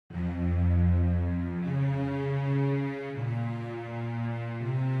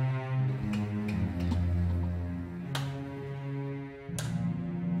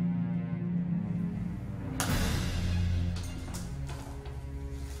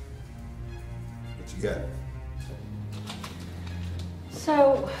What you got?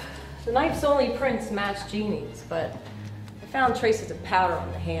 So, the knife's only prints match Jeannie's, but I found traces of powder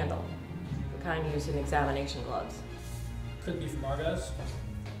on the handle, the kind used in examination gloves. Could be from our guys.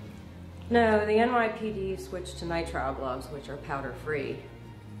 No, the NYPD switched to nitrile gloves, which are powder-free.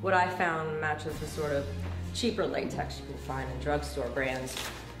 What I found matches the sort of cheaper latex you can find in drugstore brands.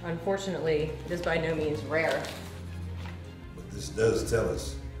 Unfortunately, it is by no means rare. But this does tell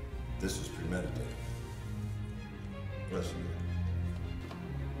us this was premeditated. Question.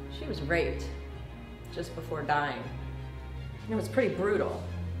 She was raped just before dying. It was pretty brutal,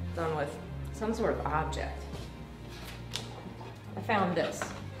 done with some sort of object. I found this.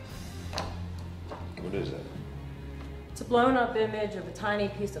 What is that? It's a blown up image of a tiny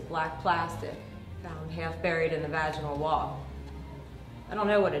piece of black plastic found half buried in the vaginal wall. I don't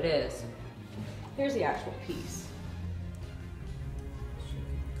know what it is. Here's the actual piece.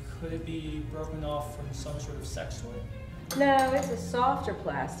 Could it be broken off from some sort of sex toy? No, it's a softer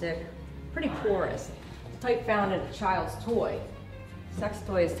plastic, pretty porous, the type found in a child's toy. Sex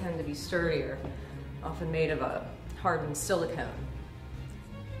toys tend to be sturdier, often made of a hardened silicone.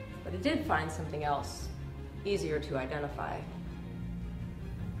 But it did find something else, easier to identify.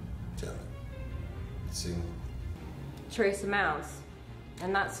 Tell me. Semen? Trace amounts,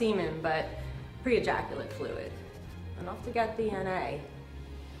 and not semen, but pre-ejaculate fluid, enough to get DNA.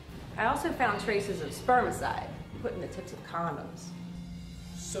 I also found traces of spermicide put in the tips of condoms.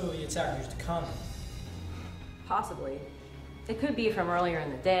 So the attacker used a condom. Possibly. It could be from earlier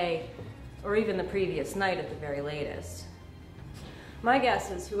in the day, or even the previous night at the very latest. My guess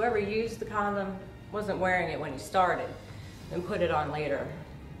is whoever used the condom wasn't wearing it when he started, and put it on later.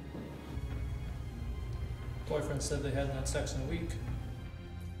 Boyfriend said they hadn't had sex in a week.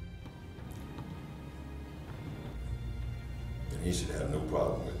 And he should have no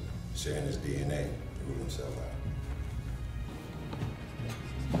problem with sharing his DNA to rule himself out.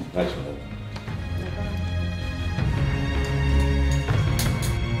 Nice one.